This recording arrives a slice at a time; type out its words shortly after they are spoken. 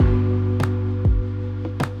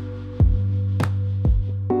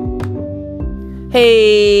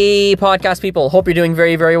Hey, podcast people. Hope you're doing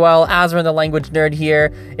very, very well. Azrin the Language Nerd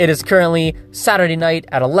here. It is currently Saturday night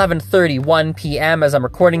at 11:31 p.m. as I'm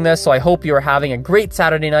recording this, so I hope you are having a great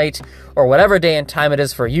Saturday night or whatever day and time it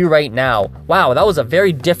is for you right now. Wow, that was a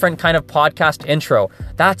very different kind of podcast intro.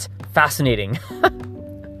 That's fascinating.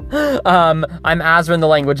 I'm Azrin the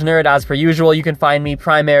Language Nerd, as per usual. You can find me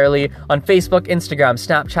primarily on Facebook, Instagram,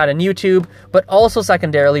 Snapchat, and YouTube, but also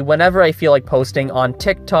secondarily whenever I feel like posting on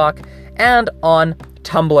TikTok and on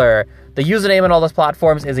Tumblr. The username on all those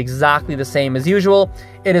platforms is exactly the same as usual.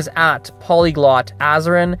 It is at Polyglot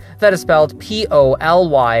Azrin. That is spelled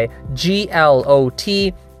Polyglot,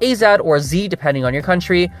 AZ or Z, depending on your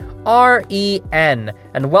country, REN.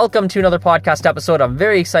 And welcome to another podcast episode. I'm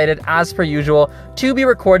very excited, as per usual, to be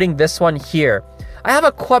recording this one here. I have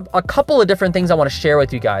a couple of different things I want to share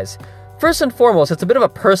with you guys. First and foremost, it's a bit of a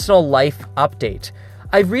personal life update.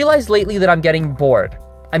 I've realized lately that I'm getting bored.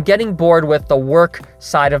 I'm getting bored with the work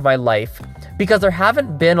side of my life because there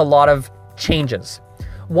haven't been a lot of changes.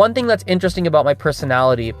 One thing that's interesting about my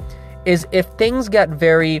personality is if things get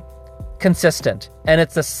very consistent and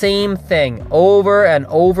it's the same thing over and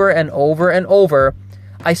over and over and over,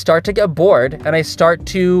 I start to get bored and I start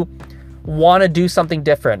to want to do something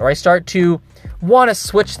different, or I start to want to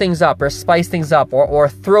switch things up or spice things up or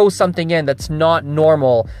throw something in that's not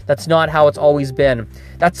normal, that's not how it's always been.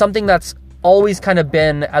 That's something that's always kind of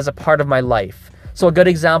been as a part of my life. So a good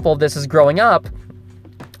example of this is growing up,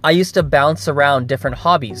 I used to bounce around different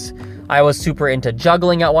hobbies. I was super into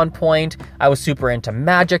juggling at one point. I was super into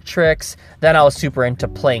magic tricks. Then I was super into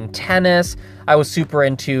playing tennis. I was super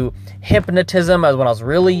into hypnotism as when I was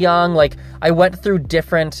really young. Like, I went through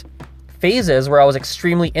different phases where I was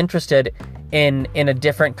extremely interested in a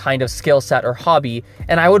different kind of skill set or hobby,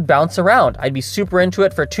 and I would bounce around. I'd be super into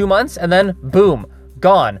it for 2 months and then boom,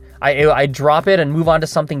 gone. I drop it and move on to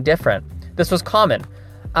something different. This was common.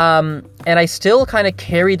 And I still kind of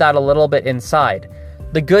carry that a little bit inside.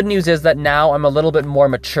 The good news is that now I'm a little bit more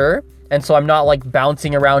mature, and so I'm not like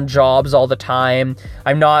bouncing around jobs all the time.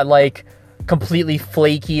 I'm not like completely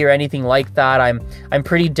flaky or anything like that. I'm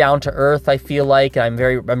pretty down to earth, I feel like. I'm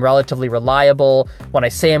relatively reliable. When I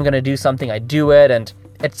say I'm going to do something, I do it, and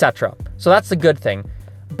etc. So that's the good thing.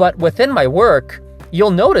 But within my work,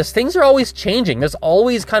 you'll notice things are always changing. There's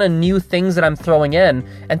always kind of new things that I'm throwing in,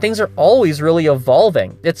 and things are always really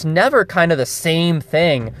evolving. It's never kind of the same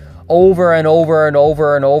thing over and over and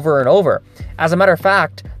over and over and over. As a matter of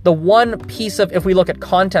fact, the one piece of, if we look at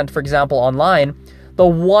content, for example, online, the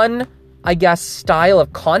one, I guess, style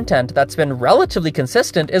of content that's been relatively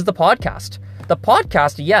consistent is the podcast. The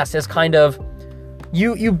podcast, yes, is kind of,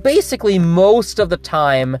 you basically most of the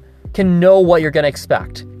time can know what you're going to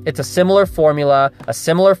expect. It's a similar formula, a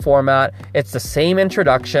similar format. It's the same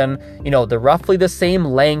introduction, they're roughly the same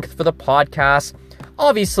length for the podcast.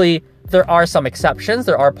 Obviously, there are some exceptions.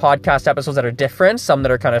 There are podcast episodes that are different, some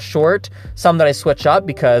that are kind of short, some that I switch up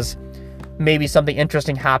because maybe something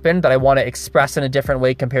interesting happened that I want to express in a different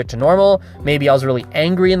way compared to normal. Maybe I was really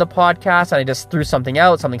angry in the podcast and I just threw something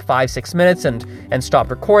out, something 5-6 minutes and stopped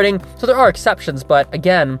recording. So there are exceptions, but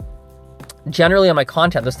again, generally on my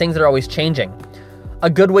content, there's things that are always changing. A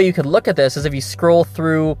good way you could look at this is if you scroll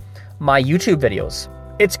through my YouTube videos.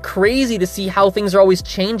 It's crazy to see how things are always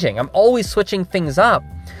changing. I'm always switching things up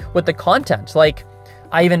with the content. Like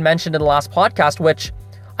I even mentioned in the last podcast, which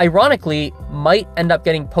ironically might end up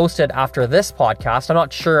getting posted after this podcast. I'm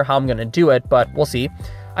not sure how I'm going to do it, but we'll see.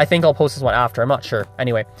 I think I'll post this one after. I'm not sure.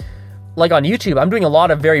 Anyway, like on YouTube, I'm doing a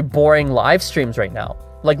lot of very boring live streams right now.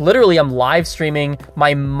 Like literally I'm live streaming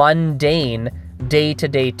my mundane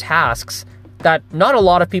day-to-day tasks that not a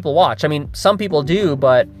lot of people watch. I mean, some people do,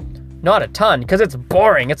 but not a ton because it's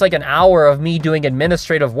boring. It's like an hour of me doing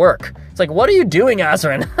administrative work. It's like, what are you doing,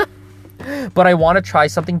 Azrin? But I want to try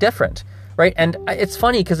something different, right? And it's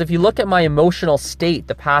funny because if you look at my emotional state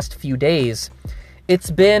the past few days,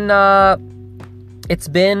 it's been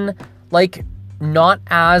like not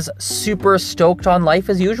as super stoked on life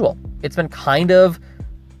as usual. It's been kind of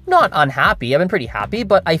not unhappy. I've been pretty happy,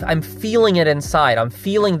 but I'm feeling it inside. I'm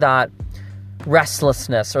feeling that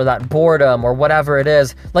restlessness or that boredom or whatever it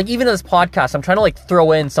is. Like even in this podcast, I'm trying to like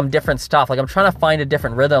throw in some different stuff. Like I'm trying to find a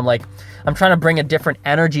different rhythm. Like I'm trying to bring a different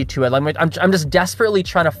energy to it. Like I'm just desperately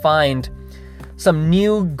trying to find some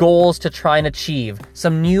new goals to try and achieve,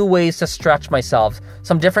 some new ways to stretch myself,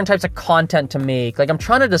 some different types of content to make. Like I'm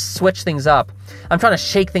trying to just switch things up. I'm trying to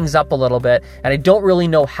shake things up a little bit, and I don't really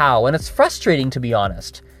know how. And it's frustrating, to be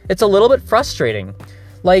honest. It's a little bit frustrating.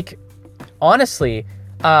 Like, honestly,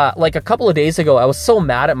 like a couple of days ago, I was so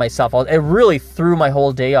mad at myself. It really threw my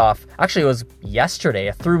whole day off. Actually, it was yesterday.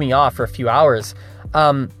 It threw me off for a few hours.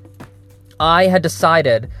 I had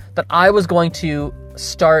decided that I was going to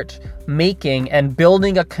start making and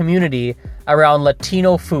building a community around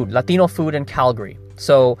Latino food in Calgary.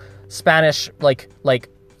 So Spanish, like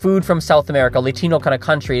food from South America, Latino kind of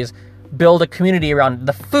countries, build a community around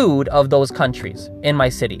the food of those countries in my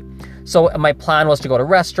city. So my plan was to go to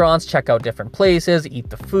restaurants, check out different places, eat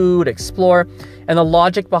the food, explore. And the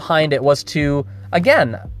logic behind it was to,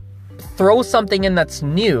 again, throw something in that's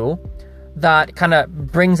new, that kind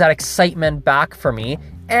of brings that excitement back for me,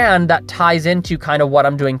 and that ties into kind of what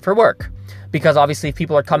I'm doing for work. Because obviously if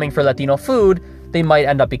people are coming for Latino food, they might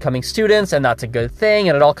end up becoming students, and that's a good thing,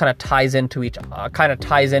 and it all kind of ties into each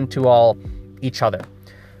other.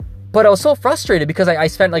 But I was so frustrated because I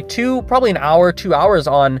spent like probably an hour, 2 hours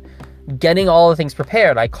on getting all the things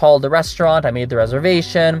prepared. I called the restaurant, I made the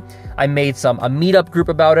reservation, I made a meetup group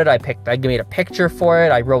about it, I made a picture for it,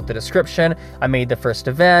 I wrote the description, I made the first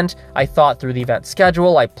event, I thought through the event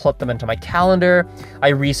schedule, I put them into my calendar, I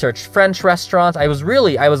researched French restaurants, I was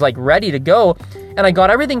like ready to go, and I got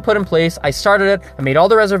everything put in place. I started it, I made all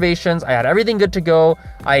the reservations, I had everything good to go,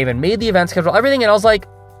 I even made the event schedule, everything, and I was like,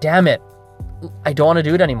 damn it, I don't want to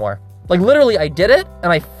do it anymore. Like literally I did it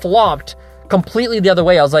and I flopped completely the other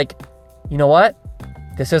way. I was like, you know what?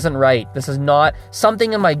 This isn't right. This is not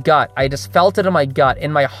something in my gut. I just felt it in my gut,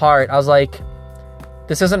 in my heart. I was like,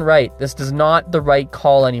 this isn't right. This is not the right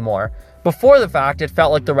call anymore. Before the fact, it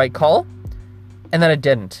felt like the right call, and then it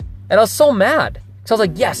didn't. And I was so mad. So I was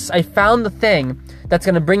like, yes, I found the thing that's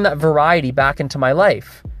going to bring that variety back into my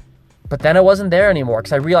life. But then it wasn't there anymore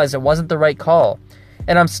because I realized it wasn't the right call.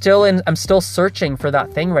 And I'm still searching for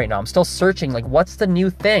that thing right now. I'm still searching, like, what's the new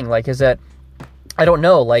thing? Like, is it, I don't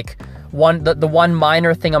know, like, the one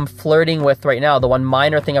minor thing I'm flirting with right now, the one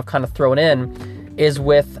minor thing I've kind of thrown in is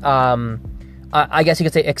with, I guess you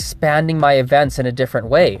could say, expanding my events in a different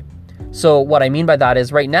way. So what I mean by that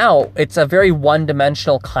is right now, it's a very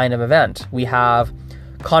one-dimensional kind of event. We have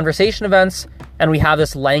conversation events and we have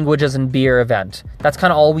this languages and beer event. That's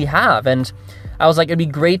kind of all we have. And I was like, it'd be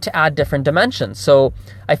great to add different dimensions. So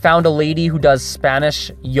I found a lady who does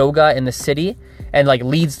Spanish yoga in the city and like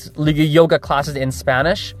leads yoga classes in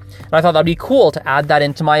Spanish. And I thought that'd be cool to add that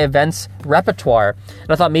into my events repertoire.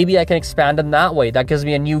 And I thought maybe I can expand in that way. That gives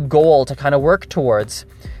me a new goal to kind of work towards.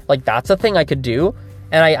 Like that's a thing I could do.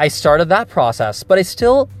 And I started that process, but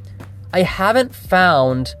I haven't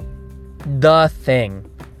found the thing.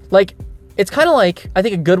 Like, it's kind of like, I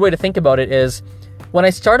think a good way to think about it is when I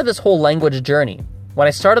started this whole language journey, when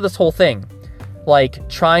I started this whole thing, like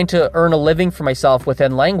trying to earn a living for myself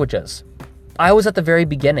within languages, I was at the very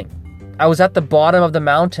beginning. I was at the bottom of the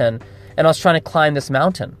mountain and I was trying to climb this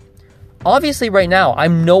mountain. Obviously right now,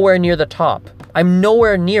 I'm nowhere near the top. I'm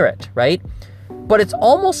nowhere near it, right? But it's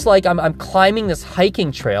almost like I'm climbing this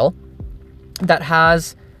hiking trail that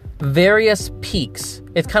has various peaks.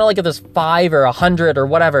 It's kind of like if there's 5 or 100 or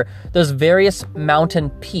whatever, there's various mountain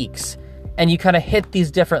peaks. And you kind of hit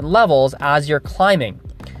these different levels as you're climbing.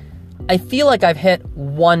 I feel like I've hit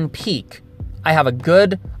one peak. I have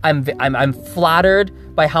I'm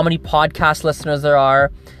flattered by how many podcast listeners there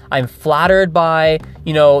are. I'm flattered by,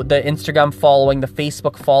 the Instagram following, the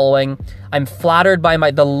Facebook following. I'm flattered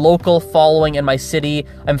by the local following in my city.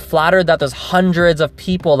 I'm flattered that there's hundreds of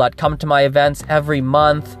people that come to my events every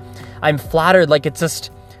month. I'm flattered,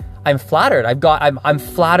 I'm flattered. I'm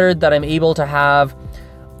flattered that I'm able to have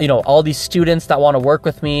all these students that want to work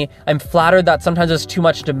with me. I'm flattered that sometimes there's too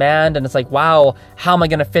much demand and it's like, wow, how am I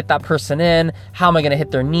going to fit that person in? How am I going to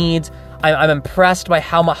hit their needs? I'm impressed by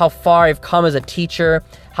how far I've come as a teacher,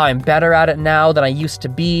 how I'm better at it now than I used to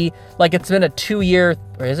be. Like it's been a 2 year,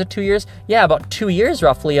 or is it 2 years? Yeah, about 2 years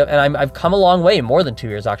roughly. And I've come a long way, more than 2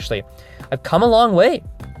 years actually. I've come a long way.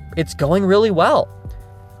 It's going really well.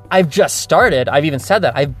 I've just started. I've even said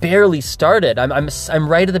that. I've barely started. I'm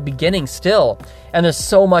right at the beginning still. And there's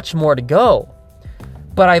so much more to go.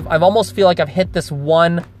 But I've almost feel like I've hit this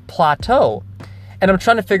one plateau. And I'm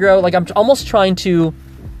trying to figure out, I'm almost trying to,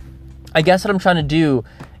 I guess what I'm trying to do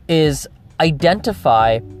is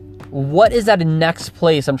identify what is that next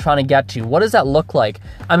place I'm trying to get to? What does that look like?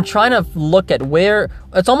 I'm trying to look at where,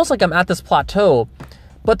 it's almost like I'm at this plateau,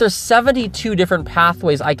 but there's 72 different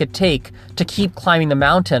pathways I could take to keep climbing the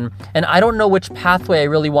mountain, and I don't know which pathway I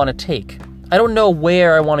really want to take. I don't know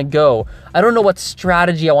where I want to go. I don't know what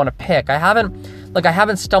strategy I want to pick. I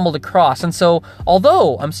haven't stumbled across. And so,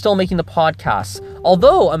 although I'm still making the podcasts,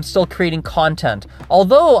 although I'm still creating content,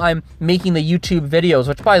 although I'm making the YouTube videos,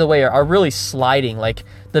 which by the way are really sliding, like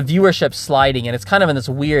the viewership sliding, and it's kind of in this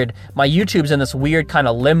weird, my YouTube's in this weird kind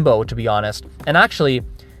of limbo, to be honest. And actually,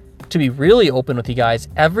 to be really open with you guys,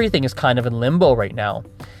 everything is kind of in limbo right now.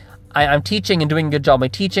 I'm teaching and doing a good job by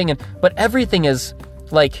teaching, but everything is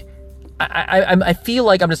like, I feel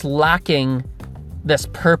like I'm just lacking this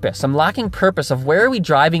purpose. I'm lacking purpose of where are we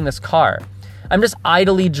driving this car? I'm just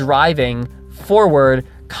idly driving forward,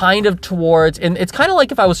 kind of towards, and it's kind of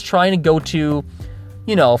like if I was trying to go to,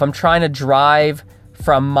 if I'm trying to drive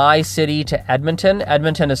from my city to Edmonton.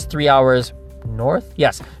 Edmonton is 3 hours north.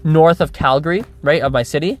 Yes, north of Calgary, right, of my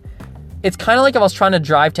city. It's kind of like if I was trying to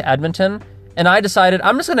drive to Edmonton and I decided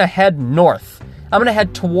I'm just going to head north. I'm going to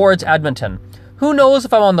head towards Edmonton. Who knows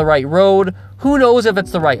if I'm on the right road? Who knows if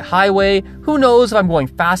it's the right highway? Who knows if I'm going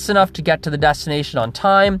fast enough to get to the destination on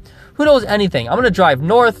time? Who knows anything? I'm going to drive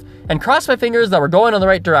north and cross my fingers that we're going in the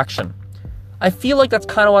right direction. I feel like that's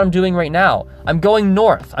kind of what I'm doing right now. I'm going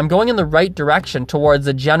north. I'm going in the right direction towards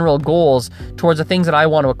the general goals, towards the things that I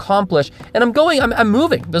want to accomplish. And I'm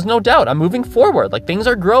moving. There's no doubt. I'm moving forward. Like, things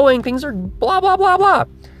are growing. Things are blah, blah, blah, blah.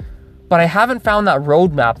 But I haven't found that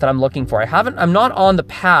roadmap that I'm looking for. I'm not on the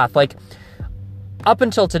path. Like, up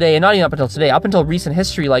until today, and not even up until today, up until recent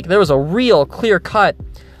history, like, there was a real clear cut,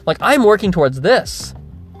 like, I'm working towards this.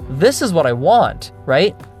 This is what I want,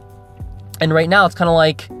 right? And right now it's kind of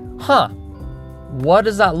like, what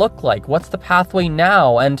does that look like? What's the pathway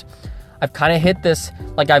now? And I've kind of hit this,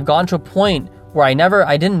 like, I've gone to a point where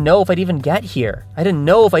I didn't know if I'd even get here. I didn't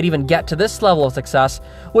know if I'd even get to this level of success,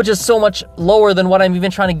 which is so much lower than what I'm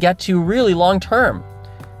even trying to get to really long term.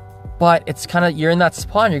 But it's kind of, you're in that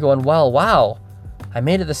spot and you're going, well, wow, I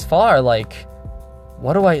made it this far. Like,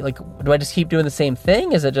 what do I just keep doing the same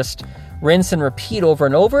thing? Is it just rinse and repeat over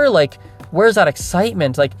and over? Like, where's that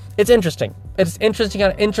excitement? Like, it's interesting. It's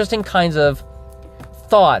interesting kinds of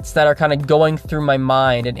thoughts that are kind of going through my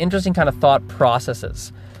mind, and interesting kind of thought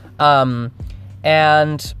processes.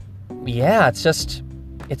 And yeah, it's just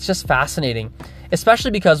fascinating,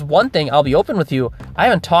 especially because one thing, I'll be open with you, I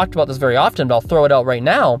haven't talked about this very often, but I'll throw it out right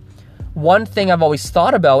now. One thing I've always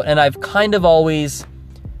thought about, and I've kind of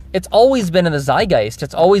it's always been in the zeitgeist,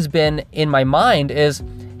 it's always been in my mind, is,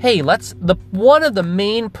 hey, one of the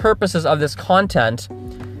main purposes of this content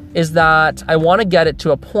is that I want to get it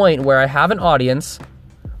to a point where I have an audience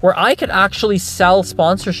where I could actually sell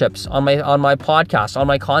sponsorships on my podcast, on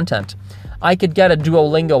my content. I could get a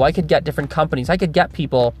Duolingo, I could get different companies, I could get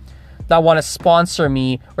people that want to sponsor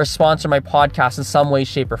me or sponsor my podcast in some way,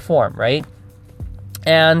 shape, or form, right?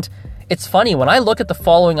 And it's funny, when I look at the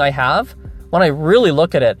following I have, when I really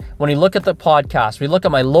look at it, when we look at the podcast, we look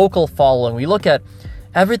at my local following, we look at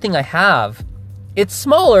everything I have, it's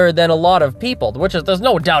smaller than a lot of people, there's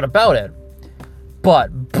no doubt about it.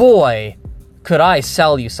 But boy, could I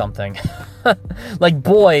sell you something. Like,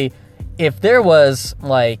 boy, if there was,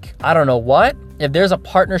 like, I don't know what, if there's a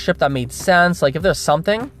partnership that made sense, like if there's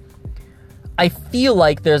something, I feel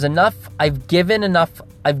like there's enough, I've given enough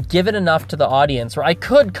to the audience where I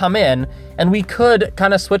could come in and we could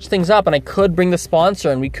kind of switch things up, and I could bring the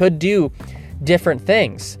sponsor and we could do different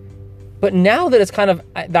things. But now that it's kind of,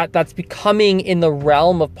 that's becoming in the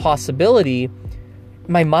realm of possibility,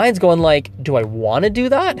 my mind's going like, do I want to do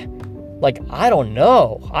that? Like, I don't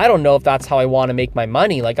know. I don't know if that's how I want to make my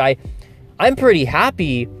money. Like, I'm pretty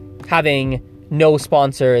happy having no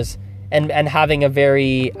sponsors and having a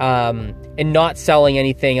very, and not selling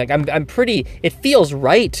anything. Like, I'm pretty, it feels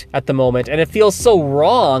right at the moment, and it feels so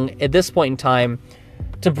wrong at this point in time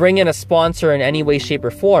to bring in a sponsor in any way, shape,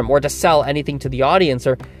 or form, or to sell anything to the audience,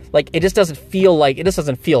 or like, it just doesn't feel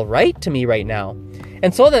right to me right now.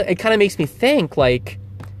 And so that it kind of makes me think, like,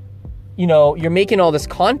 you're making all this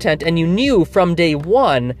content and you knew from day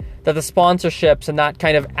one that the sponsorships and that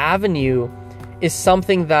kind of avenue is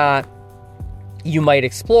something that you might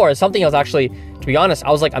explore. Something I was actually, to be honest,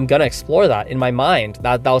 I was like, I'm going to explore that in my mind.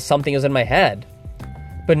 That was something that was in my head.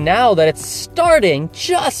 But now that it's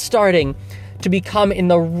just starting to become in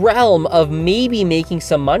the realm of maybe making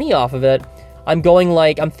some money off of it, I'm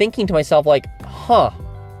thinking to myself, like,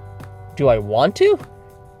 do I want to?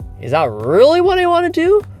 Is that really what I want to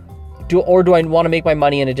do? Or do I want to make my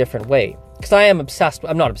money in a different way? Because I am obsessed.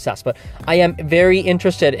 I'm not obsessed, but I am very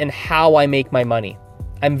interested in how I make my money.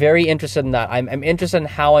 I'm very interested in that. I'm interested in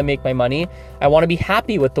how I make my money. I want to be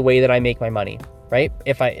happy with the way that I make my money, right?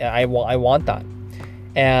 If I want that.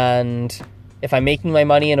 And if I'm making my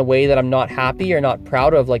money in a way that I'm not happy or not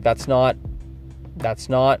proud of, like, that's just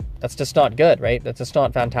not good, right? That's just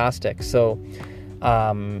not fantastic. So,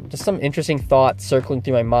 just some interesting thoughts circling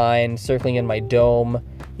through my mind, circling in my dome,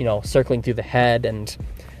 circling through the head, and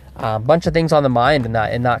a bunch of things on the mind in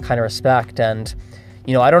that kind of respect. And,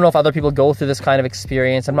 I don't know if other people go through this kind of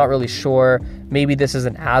experience. I'm not really sure. Maybe this is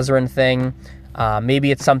an Azarin thing.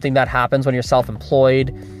 Maybe it's something that happens when you're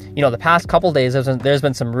self-employed. The past couple days, there's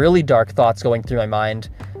been some really dark thoughts going through my mind.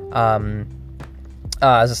 I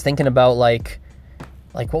was just thinking about like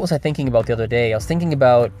what was I thinking about the other day? I was thinking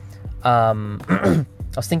about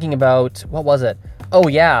what was it? Oh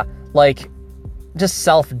yeah, like just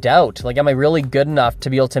self-doubt. Like, am I really good enough to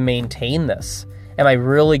be able to maintain this? Am I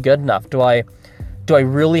really good enough? Do I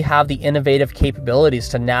really have the innovative capabilities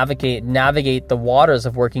to navigate the waters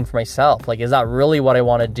of working for myself? Like, is that really what I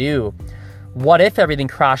want to do? What if everything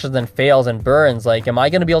crashes and fails and burns? Like, am I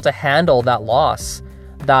going to be able to handle that loss,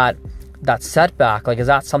 that setback? Like, is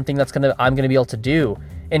that something I'm going to be able to do?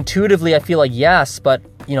 Intuitively, I feel like yes, but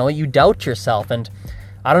you doubt yourself. And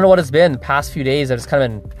I don't know what it's been the past few days. I've just kind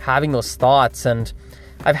of been having those thoughts, and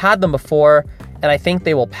I've had them before, and I think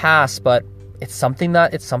they will pass, but it's something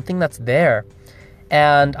that's there.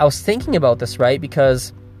 And I was thinking about this, right?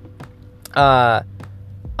 Because it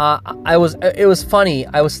was funny.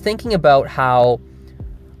 I was thinking about how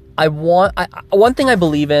one thing I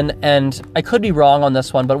believe in, and I could be wrong on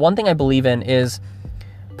this one, but one thing I believe in is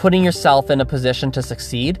putting yourself in a position to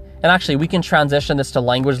succeed. And actually, we can transition this to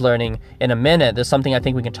language learning in a minute. There's something I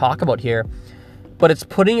think we can talk about here. But it's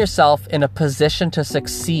putting yourself in a position to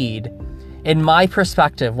succeed. In my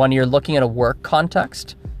perspective, when you're looking at a work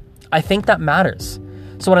context, I think that matters.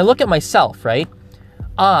 So when I look at myself, right,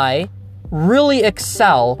 I really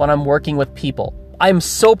excel when I'm working with people. I'm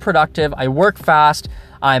so productive. I work fast.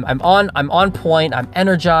 I'm on point. I'm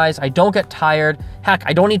energized. I don't get tired. Heck,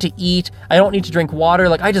 I don't need to eat. I don't need to drink water.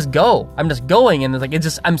 Like, I just go. I'm just going, and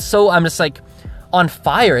I'm just like on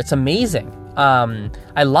fire. It's amazing.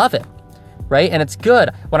 I love it. Right? And it's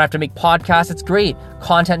good. When I have to make podcasts, it's great.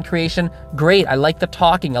 Content creation, great. I like the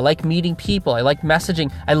talking. I like meeting people. I like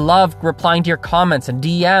messaging. I love replying to your comments and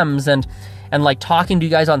DMs and like talking to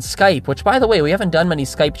you guys on Skype, which, by the way, we haven't done many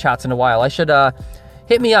Skype chats in a while. I should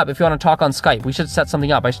hit me up if you want to talk on Skype. We should set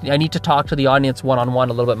something up. I need to talk to the audience one-on-one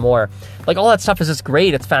a little bit more. Like, all that stuff is just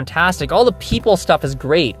great. It's fantastic. All the people stuff is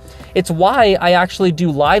great. It's why I actually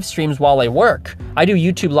do live streams while I work. I do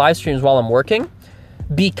YouTube live streams while I'm working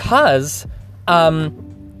because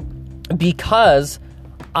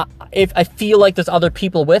if I feel like there's other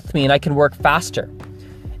people with me and I can work faster.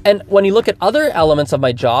 And when you look at other elements of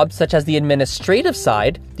my job, such as the administrative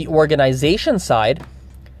side, the organization side,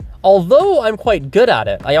 although I'm quite good at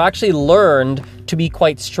it, I actually learned to be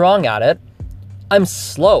quite strong at it, I'm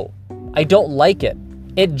slow. I don't like it.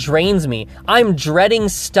 It drains me. I'm dreading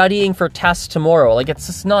studying for tests tomorrow. Like, it's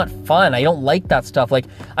just not fun. I don't like that stuff. Like,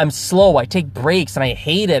 I'm slow. I take breaks and I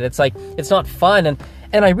hate it. It's like, it's not fun.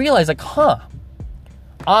 And I realize, like,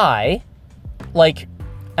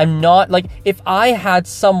 I'm not, like, if I had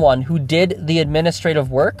someone who did the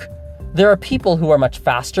administrative work, there are people who are much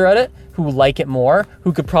faster at it, who like it more,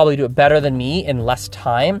 who could probably do it better than me in less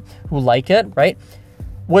time, who like it, right?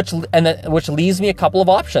 Which leaves me a couple of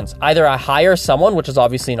options. Either I hire someone, which is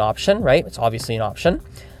obviously an option, right? It's obviously an option.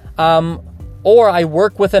 Or I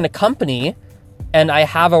work within a company and I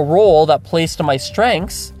have a role that plays to my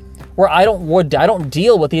strengths where I don't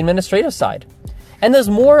deal with the administrative side. And there's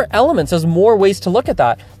more elements, there's more ways to look at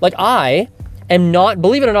that. Like, I am not,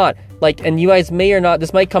 believe it or not, like, and you guys may or not,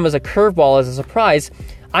 this might come as a curveball, as a surprise,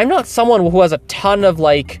 I'm not someone who has a ton of,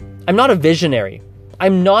 like, I'm not a visionary.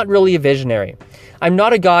 I'm not really a visionary. I'm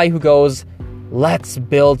not a guy who goes, let's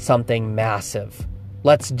build something massive.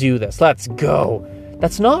 Let's do this. Let's go.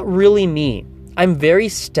 That's not really me. I'm very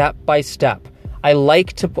step by step. I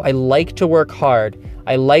like to work hard.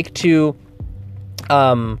 I like to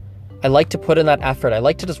put in that effort. I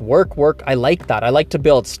like to just work. I like that. I like to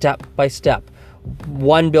build step by step.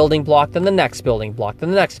 One building block, then the next building block, then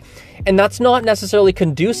the next. And that's not necessarily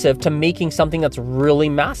conducive to making something that's really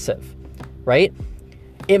massive, right?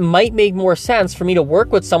 It might make more sense for me to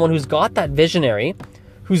work with someone who's got that visionary,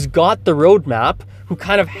 who's got the roadmap, who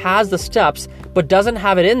kind of has the steps, but doesn't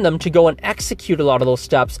have it in them to go and execute a lot of those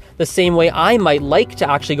steps the same way I might like to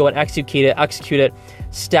actually go and execute it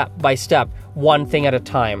step by step, one thing at a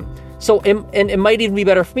time. So, and it might even be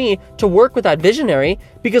better for me to work with that visionary,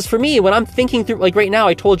 because for me, when I'm thinking through, like right now,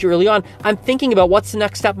 I told you early on, I'm thinking about what's the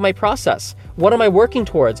next step in my process. What am I working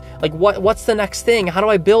towards? Like, what's the next thing? How do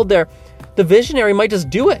I build there? The visionary might just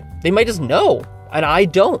do it. They might just know, and I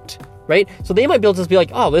don't, right? So they might be able to just be like,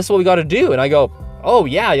 oh, this is what we got to do. And I go, oh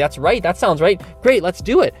yeah, that's right. That sounds right. Great, let's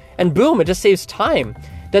do it. And boom, it just saves time.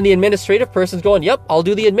 Then the administrative person's going, yep, I'll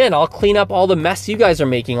do the admin. I'll clean up all the mess you guys are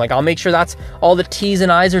making. Like, I'll make sure that's all the T's and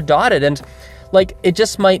I's are dotted. And like, it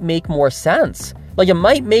just might make more sense. Like, it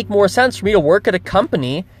might make more sense for me to work at a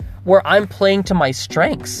company where I'm playing to my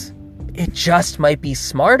strengths. It just might be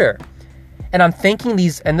smarter. And I'm thinking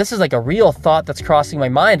and this is like a real thought that's crossing my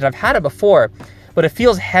mind, and I've had it before, but it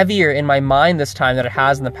feels heavier in my mind this time than it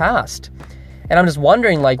has in the past. And I'm just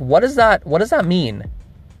wondering, like, what does that mean?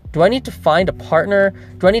 Do I need to find a partner?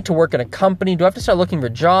 Do I need to work in a company? Do I have to start looking for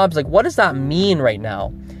jobs? Like, what does that mean right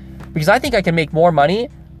now? Because I think I can make more money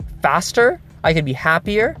faster. I could be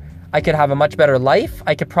happier. I could have a much better life.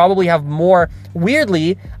 I could probably have more,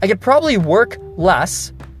 weirdly, I could probably work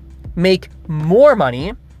less, make more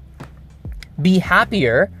money, be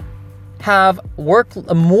happier, have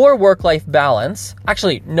more work-life balance.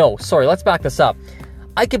 Actually, no, sorry, let's back this up.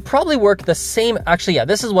 I could probably work the same, actually, yeah,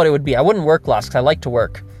 this is what it would be. I wouldn't work less because I like to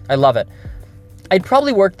work. I love it. I'd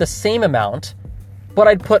probably work the same amount, but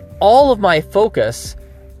I'd put all of my focus,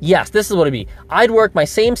 yes, this is what it'd be. I'd work my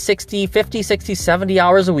same 50, 60, 70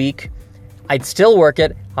 hours a week. I'd still work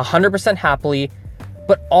it 100% happily,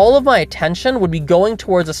 but all of my attention would be going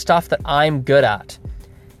towards the stuff that I'm good at.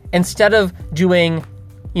 Instead of doing,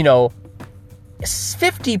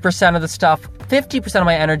 50% of the stuff, 50% of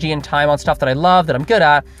my energy and time on stuff that I love, that I'm good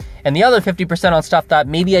at, and the other 50% on stuff that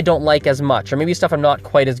maybe I don't like as much, or maybe stuff I'm not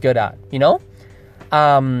quite as good at,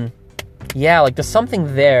 Yeah, like there's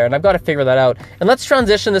something there, and I've got to figure that out. And let's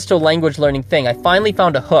transition this to a language learning thing. I finally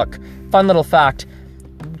found a hook. Fun little fact.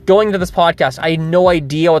 Going into this podcast, I had no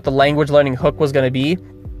idea what the language learning hook was going to be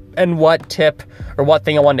and what tip or what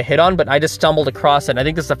thing I wanted to hit on, but I just stumbled across it, and I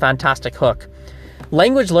think this is a fantastic hook.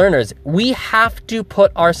 Language learners, we have to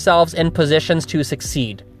put ourselves in positions to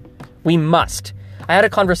succeed. We must. I had a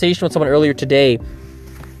conversation with someone earlier today,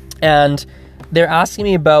 and they're asking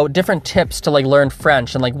me about different tips to learn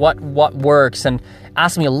French and what works, and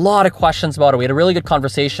asking me a lot of questions about it. We had a really good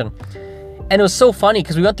conversation. And it was so funny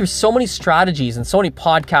because we went through so many strategies and so many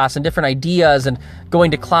podcasts and different ideas and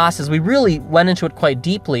going to classes. We really went into it quite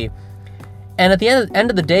deeply. And at the end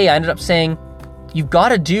of the day, I ended up saying, you've got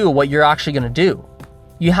to do what you're actually going to do.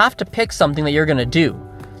 You have to pick something that you're going to do.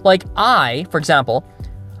 Like for example,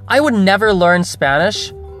 I would never learn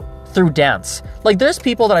Spanish through dance. There's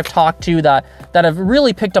people that I've talked to that have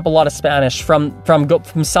really picked up a lot of Spanish from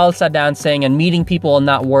salsa dancing and meeting people in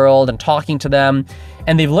that world and talking to them.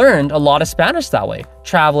 And they've learned a lot of Spanish that way,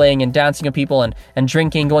 traveling and dancing with people and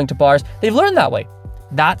drinking, going to bars. They've learned that way.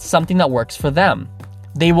 That's something that works for them.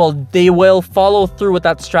 They will follow through with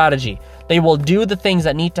that strategy. They will do the things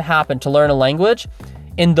that need to happen to learn a language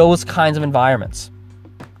in those kinds of environments.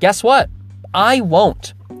 Guess what? I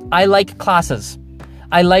won't. I like classes.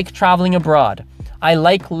 I like traveling abroad. I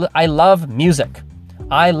love music.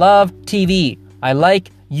 I love TV. I like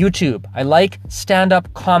YouTube. I like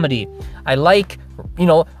stand-up comedy. I like,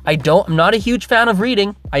 I'm not a huge fan of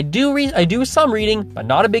reading. I do some reading, but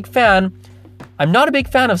not a big fan. I'm not a big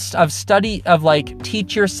fan of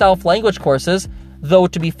teach yourself language courses, though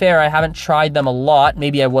to be fair, I haven't tried them a lot.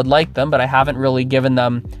 Maybe I would like them, but I haven't really given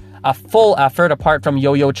them a full effort apart from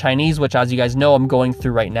Yo-Yo Chinese, which as you guys know, I'm going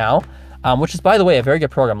through right now. Which is, by the way, a very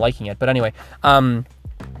good program, liking it. But anyway,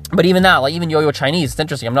 but even that, even Yo-Yo Chinese, it's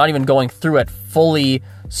interesting. I'm not even going through it fully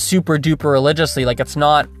super duper religiously. It's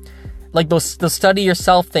not those study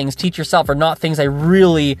yourself things, teach yourself are not things I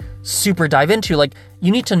really super dive into.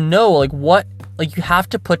 You need to know you have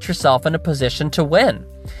to put yourself in a position to win,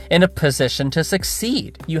 in a position to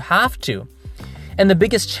succeed. You have to. And the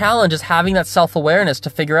biggest challenge is having that self-awareness to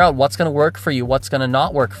figure out what's going to work for you, what's going to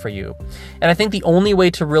not work for you. And I think the only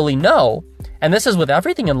way to really know, and this is with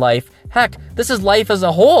everything in life, heck, this is life as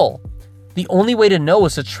a whole. The only way to know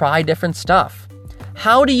is to try different stuff.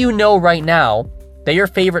 How do you know right now that your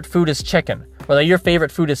favorite food is chicken, or that your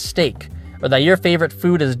favorite food is steak, or that your favorite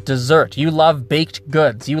food is dessert? You love baked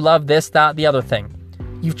goods. You love this, that, the other thing.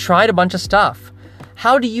 You've tried a bunch of stuff.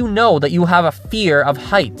 How do you know that you have a fear of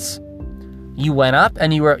heights? You went up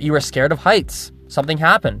and you were scared of heights. Something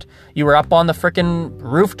happened. You were up on the frickin'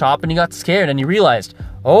 rooftop and you got scared and you realized,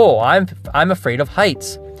 oh, I'm afraid of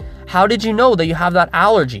heights. How did you know that you have that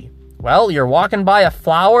allergy? Well, you're walking by a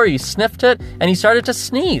flower, you sniffed it, and you started to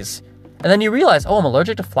sneeze. And then you realize, oh, I'm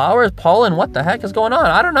allergic to flowers, pollen, what the heck is going on?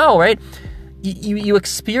 I don't know, right? You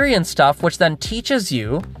experience stuff which then teaches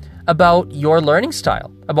you about your learning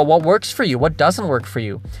style, about what works for you, what doesn't work for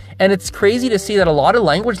you. And it's crazy to see that a lot of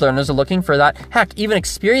language learners are looking for that. Heck, even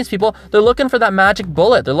experienced people, they're looking for that magic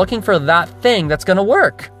bullet. They're looking for that thing that's going to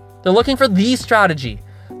work. They're looking for the strategy,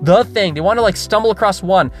 the thing. They want to stumble across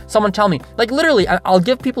one. Someone tell me, literally, I'll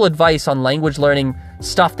give people advice on language learning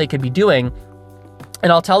stuff they could be doing.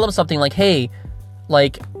 And I'll tell them something hey,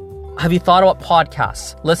 have you thought about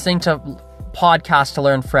podcasts, listening to podcasts to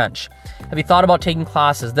learn French? Have you thought about taking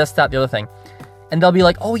classes, this, that, the other thing? And they'll be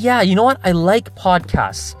like, oh yeah, you know what? I like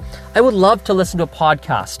podcasts. I would love to listen to a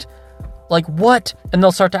podcast. What? And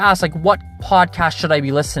they'll start to ask, what podcast should I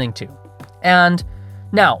be listening to? And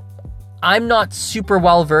now, I'm not super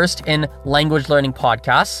well versed in language learning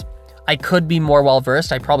podcasts. I could be more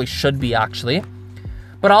well-versed. I probably should be, actually.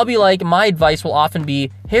 But I'll be like, my advice will often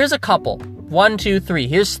be, here's a couple. 1, 2, 3.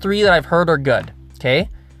 Here's 3 that I've heard are good. Okay?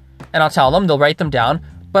 And I'll tell them, they'll write them down.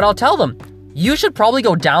 But I'll tell them, you should probably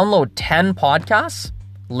go download 10 podcasts,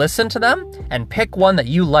 listen to them, and pick one that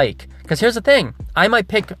you like. Because here's the thing. I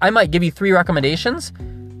might give you 3 recommendations.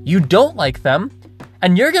 You don't like them.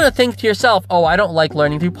 And you're going to think to yourself, oh, I don't like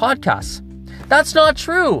learning through podcasts. That's not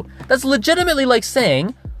true. That's legitimately like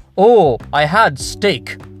saying, oh, I had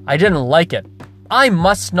steak. I didn't like it. I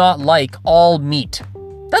must not like all meat.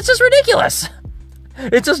 That's just ridiculous.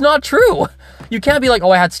 It's just not true. You can't be like,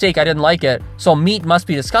 oh, I had steak. I didn't like it. So meat must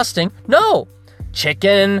be disgusting. No.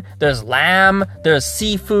 Chicken, there's lamb, there's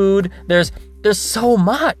seafood, there's so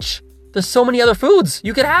much. There's so many other foods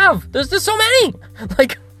you could have. There's so many.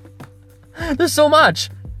 Like, there's so much.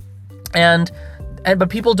 But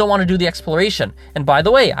people don't want to do the exploration. And by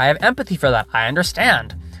the way, I have empathy for that. I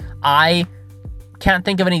understand. I can't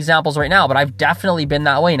think of any examples right now, but I've definitely been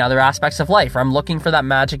that way in other aspects of life where I'm looking for that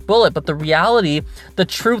magic bullet. But the reality, the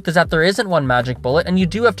truth is that there isn't one magic bullet, and you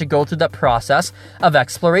do have to go through that process of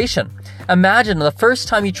exploration. Imagine the first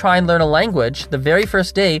time you try and learn a language, the very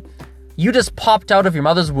first day, you just popped out of your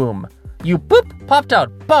mother's womb. You popped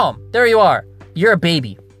out. Boom. There you are. You're a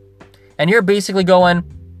baby. And you're basically going,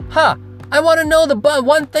 I want to know the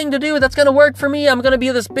one thing to do that's going to work for me. I'm going to be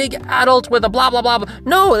this big adult with a blah, blah, blah, blah.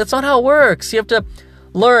 No, that's not how it works. You have to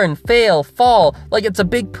learn, fail, fall. Like, it's a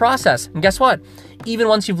big process. And guess what? Even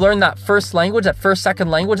once you've learned that first language, that first second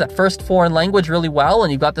language, that first foreign language really well,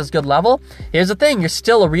 and you've got this good level, here's the thing. You're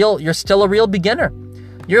still a real beginner.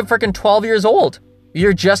 You're freaking 12 years old.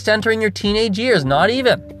 You're just entering your teenage years. Not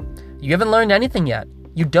even. You haven't learned anything yet.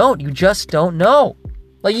 You just don't know.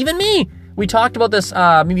 Like, even me. We talked about this,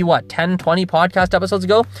 10, 20 podcast episodes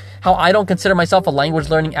ago, how I don't consider myself a language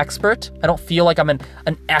learning expert. I don't feel like I'm an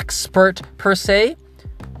expert per se,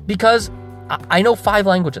 because I know 5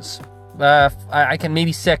 languages. I can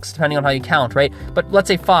maybe 6, depending on how you count, right? But let's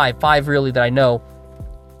say 5 really that I know.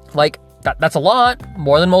 Like, that's a lot,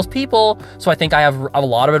 more than most people. So I think I have a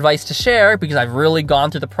lot of advice to share because I've really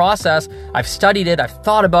gone through the process. I've studied it. I've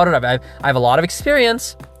thought about it. I have a lot of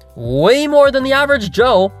experience, way more than the average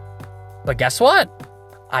Joe. But guess what?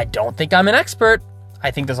 I don't think I'm an expert.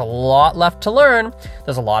 I think there's a lot left to learn.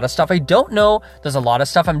 There's a lot of stuff I don't know. There's a lot of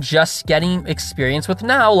stuff I'm just getting experience with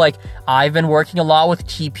now. Like, I've been working a lot with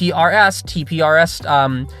TPRS,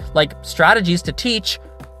 like strategies to teach.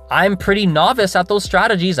 I'm pretty novice at those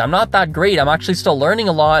strategies. I'm not that great. I'm actually still learning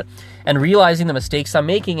a lot and realizing the mistakes I'm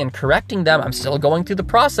making and correcting them. I'm still going through the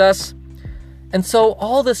process. And so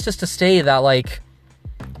all this just to say that, like,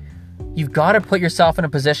 you've got to put yourself in a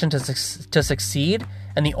position to succeed.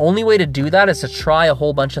 And the only way to do that is to try a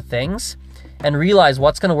whole bunch of things and realize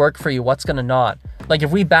what's going to work for you, what's going to not. Like,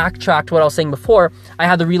 if we backtrack to what I was saying before, I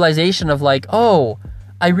had the realization of like, oh,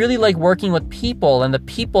 I really like working with people, and the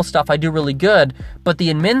people stuff I do really good, but the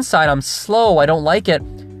admin side, I'm slow. I don't like it.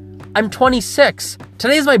 I'm 26.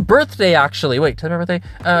 Today's my birthday, actually. Wait, today's my birthday?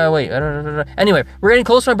 Anyway, we're getting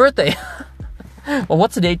close to my birthday. Well,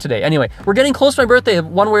 what's the date today? Anyway, we're getting close to my birthday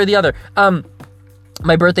one way or the other.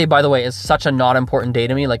 My birthday, by the way, is such a not important day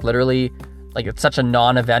to me. Like, literally, like, it's such a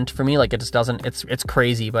non-event for me. Like, it just doesn't, it's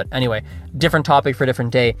crazy. But anyway, different topic for a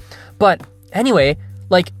different day. But anyway,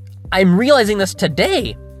 like, I'm realizing this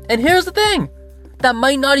today. And here's the thing. That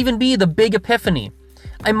might not even be the big epiphany.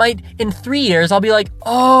 I might, in 3 years, I'll be like,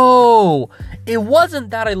 oh, it wasn't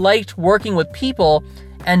that I liked working with people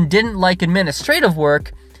and didn't like administrative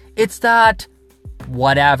work. It's that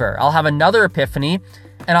whatever. I'll have another epiphany,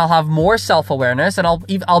 and I'll have more self-awareness, and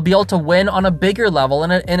I'll be able to win on a bigger level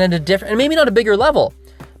and in a different, and maybe not a bigger level,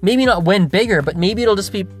 maybe not win bigger, but maybe it'll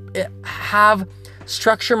just be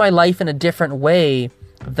structure my life in a different way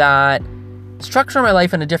that I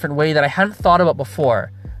hadn't thought about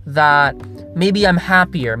before. That maybe I'm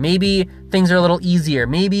happier, maybe things are a little easier,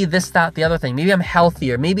 maybe this, that, the other thing, maybe I'm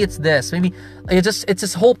healthier, maybe it's this, maybe it's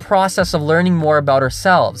this whole process of learning more about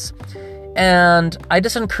ourselves. And I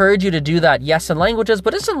just encourage you to do that, yes, in languages,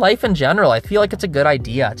 but just in life in general. I feel like it's a good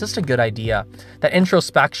idea. It's just a good idea. That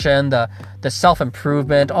introspection, the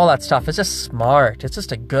self-improvement, all that stuff is just smart. It's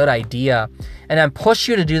just a good idea. And I push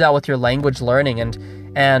you to do that with your language learning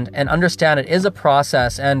and understand it is a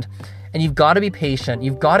process, and you've got to be patient.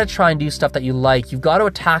 You've got to try and do stuff that you like. You've got to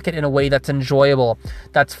attack it in a way that's enjoyable,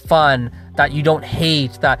 that's fun, that you don't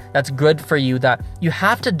hate, that's good for you, that you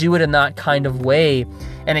have to do it in that kind of way.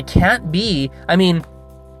 And it can't be, I mean,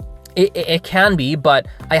 it can be, but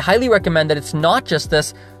I highly recommend that it's not just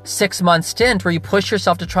this 6-month stint where you push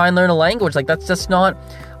yourself to try and learn a language. Like, that's just not,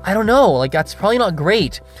 I don't know, like, that's probably not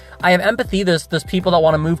great. I have empathy. There's people that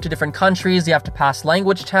want to move to different countries. You have to pass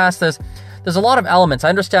language tests. There's a lot of elements. I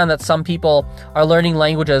understand that some people are learning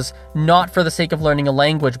languages not for the sake of learning a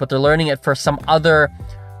language, but they're learning it for some other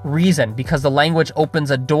reason, because the language opens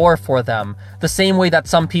a door for them. The same way that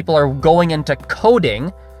some people are going into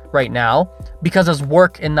coding right now because there's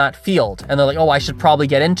work in that field, and they're like, oh, I should probably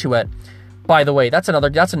get into it. By the way, that's another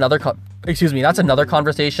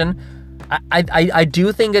conversation. I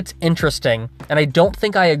do think it's interesting, and I don't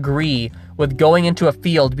think I agree with going into a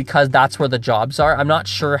field because that's where the jobs are. I'm not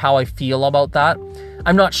sure how I feel about that.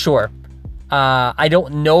 I'm not sure. I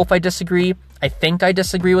don't know if I disagree. I think I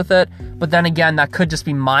disagree with it, but then again, that could just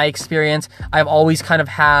be my experience. I've always kind of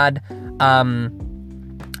had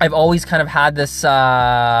this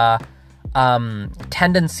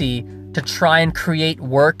tendency to try and create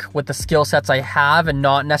work with the skill sets I have and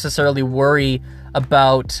not necessarily worry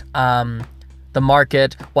about the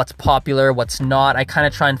market, what's popular, what's not. I kind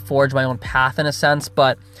of try and forge my own path in a sense,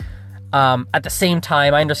 but at the same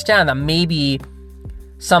time, I understand that maybe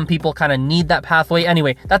some people kind of need that pathway.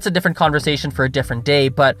 Anyway, that's a different conversation for a different day,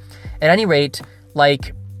 but at any rate,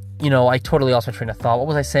 like, you know, I totally lost my train of thought. What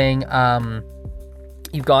was I saying?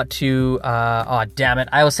 You've got to, oh, damn it.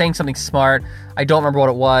 I was saying something smart. I don't remember what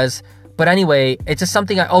it was. But anyway, it's just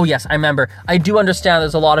something oh yes, I remember. I do understand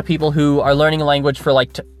there's a lot of people who are learning a language for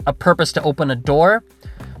like a purpose to open a door.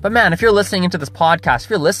 But man, if you're listening into this podcast,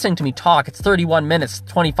 if you're listening to me talk, it's 31 minutes,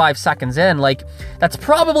 25 seconds in, like, that's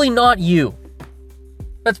probably not you.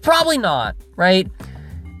 That's probably not, right?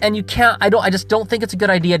 And you can't, I just don't think it's a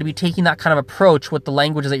good idea to be taking that kind of approach with the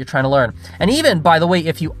languages that you're trying to learn. And even, by the way,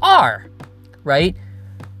 if you are, right,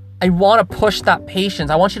 I want to push that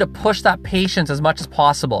patience. I want you to push that patience as much as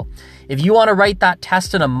possible. If you want to write that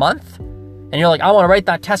test in a month, and you're like, I want to write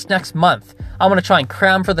that test next month, I want to try and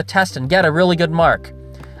cram for the test and get a really good mark,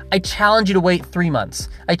 I challenge you to wait 3 months.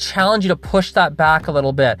 I challenge you to push that back a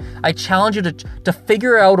little bit. I challenge you to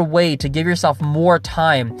figure out a way to give yourself more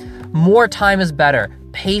time. More time is better.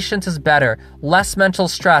 Patience is better. Less mental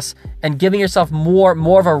stress, and giving yourself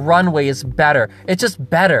more of a runway is better. It's just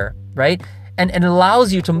better, right? And it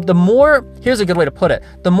allows you to, here's a good way to put it,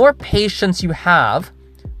 the more patience you have,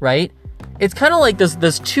 right? It's kind of like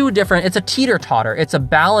there's two different, it's a teeter-totter. It's a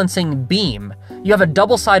balancing beam. You have a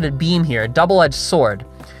double-sided beam here, a double-edged sword.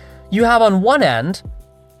 You have on one end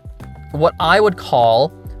what I would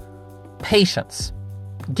call patience,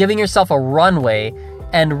 giving yourself a runway,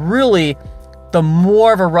 and really the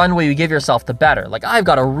more of a runway you give yourself, the better. Like, I've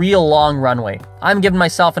got a real long runway. I'm giving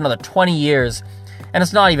myself another 20 years, and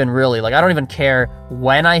it's not even really, like, I don't even care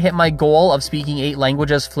when I hit my goal of speaking 8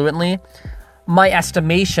 languages fluently. My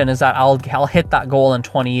estimation is that I'll hit that goal in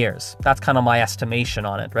 20 years. That's kind of my estimation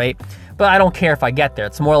on it, right? But I don't care if I get there.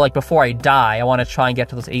 It's more like before I die, I want to try and get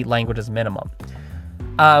to those 8 languages minimum.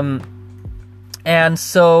 And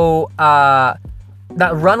so that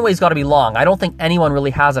runway's got to be long. I don't think anyone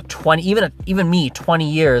really has a 20, even me, 20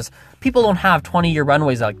 years. People don't have 20-year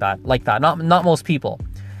runways like that. Not most people.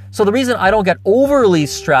 So the reason I don't get overly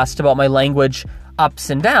stressed about my language ups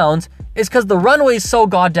and downs is because the runway is so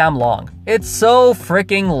goddamn long. It's so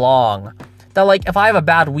freaking long that, like, if I have a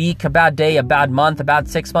bad week, a bad day, a bad month, a bad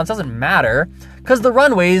 6 months, doesn't matter, because the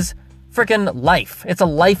runway's freaking life. It's a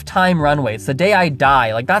lifetime runway. It's the day I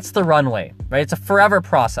die. Like, that's the runway, right? It's a forever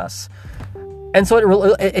process. And so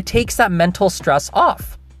it takes that mental stress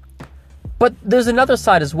off. But there's another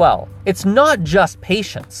side as well. It's not just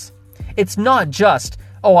patience. It's not just,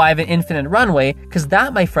 oh, I have an infinite runway, because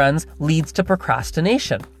that, my friends, leads to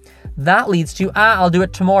procrastination. That leads to, I'll do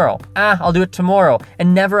it tomorrow. I'll do it tomorrow.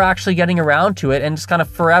 And never actually getting around to it, and just kind of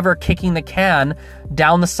forever kicking the can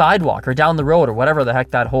down the sidewalk or down the road or whatever the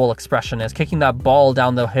heck that whole expression is, kicking that ball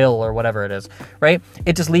down the hill or whatever it is, right?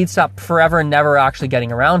 It just leads to forever never actually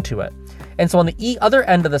getting around to it. And so on the other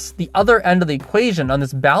end of this, the other end of the equation on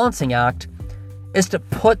this balancing act is to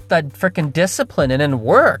put that freaking discipline in and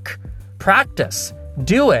work, practice,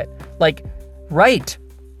 do it. Like, write,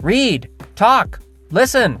 read, talk,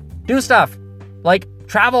 listen, do stuff, like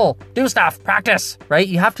travel, do stuff, practice, right?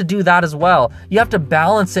 You have to do that as well. You have to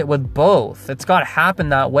balance it with both. It's got to happen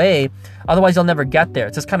that way. Otherwise, you'll never get there.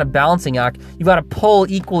 It's this kind of balancing act. You've got to pull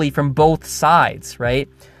equally from both sides, right?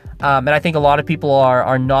 And I think a lot of people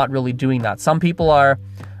are not really doing that. Some people are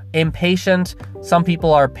impatient. Some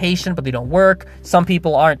people are patient, but they don't work. Some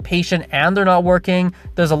people aren't patient and they're not working.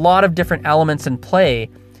 There's a lot of different elements in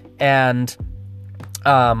play. And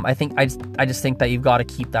I just think that you've got to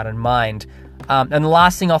keep that in mind. And the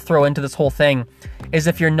last thing I'll throw into this whole thing is,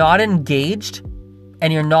 if you're not engaged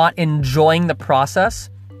and you're not enjoying the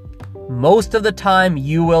process, most of the time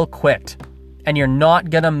you will quit. and you're not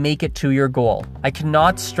going to make it to your goal. I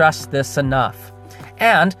cannot stress this enough.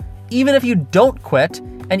 And even if you don't quit,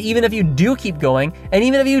 and even if you do keep going, and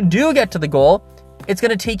even if you do get to the goal, it's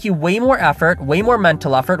going to take you way more effort, way more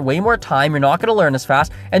mental effort, way more time. You're not going to learn as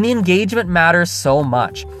fast, and the engagement matters so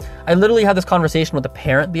much. I literally had this conversation with a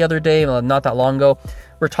parent the other day, not that long ago.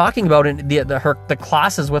 We're talking about the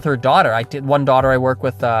classes with her daughter. I did one daughter I work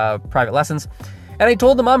with private lessons, and I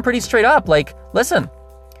told the mom pretty straight up, like, listen,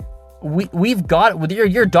 we've got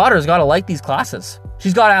your daughter's got to like these classes.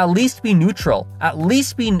 She's got to at least be neutral,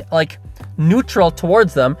 neutral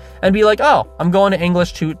towards them, and be like, oh, I'm going to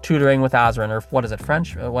English tutoring with Azrin, or what is it,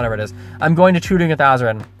 French, whatever it is. I'm going to tutoring with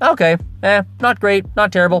Azrin. Okay, not great,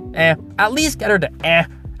 not terrible, At least get her to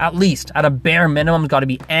at least at a bare minimum, got to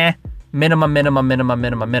be minimum,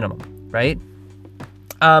 right?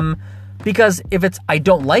 Because if it's I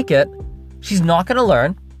don't like it, she's not going to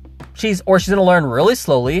learn. She's going to learn really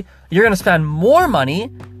slowly. You're going to spend more money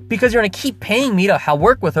because you're going to keep paying me to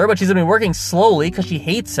work with her, but she's going to be working slowly because she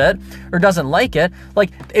hates it or doesn't like it. Like,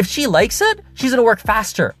 if she likes it, she's going to work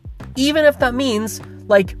faster. Even if that means,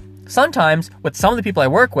 like, sometimes with some of the people I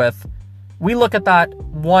work with, we look at that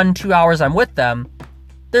 1-2 hours I'm with them,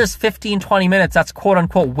 there's 15-20 minutes that's quote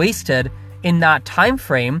unquote wasted in that time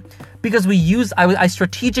frame because I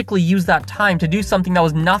strategically use that time to do something that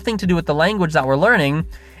was nothing to do with the language that we're learning,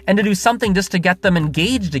 and to do something just to get them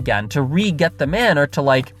engaged again, to re-get them in, or to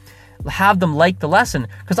like have them like the lesson.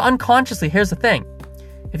 Because unconsciously, here's the thing.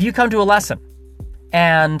 If you come to a lesson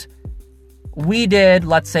and we did,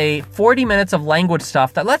 let's say, 40 minutes of language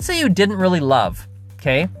stuff that let's say you didn't really love,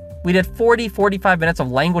 okay? We did 45 minutes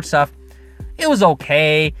of language stuff. It was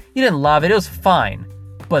okay. You didn't love it. It was fine.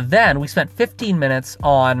 But then we spent 15 minutes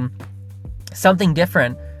on something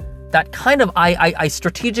different that kind of, I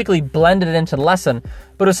strategically blended it into the lesson,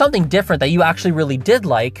 but it was something different that you actually really did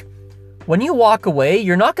like. When you walk away,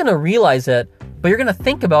 you're not going to realize it, but you're going to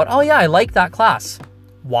think about, oh yeah, I like that class.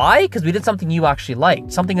 Why? Because we did something you actually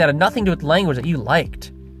liked, something that had nothing to do with the language that you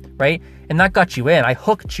liked, right? And that got you in. I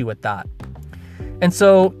hooked you with that. And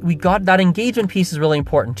so we got that engagement piece is really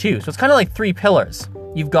important too. So it's kind of like 3 pillars.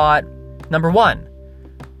 You've got number 1,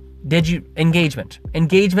 engagement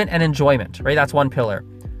and enjoyment, right? That's 1 pillar.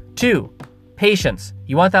 2, patience.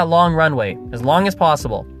 You want that long runway, as long as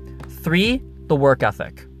possible. 3, the work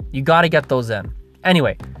ethic. You got to get those in.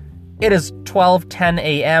 Anyway, it is 12:10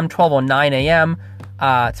 a.m., 12:09 a.m.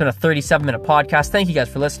 It's been a 37-minute podcast. Thank you guys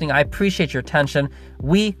for listening. I appreciate your attention.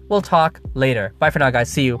 We will talk later. Bye for now, guys.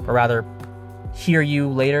 See you, or rather, hear you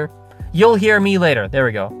later. You'll hear me later. There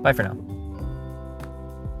we go. Bye for now.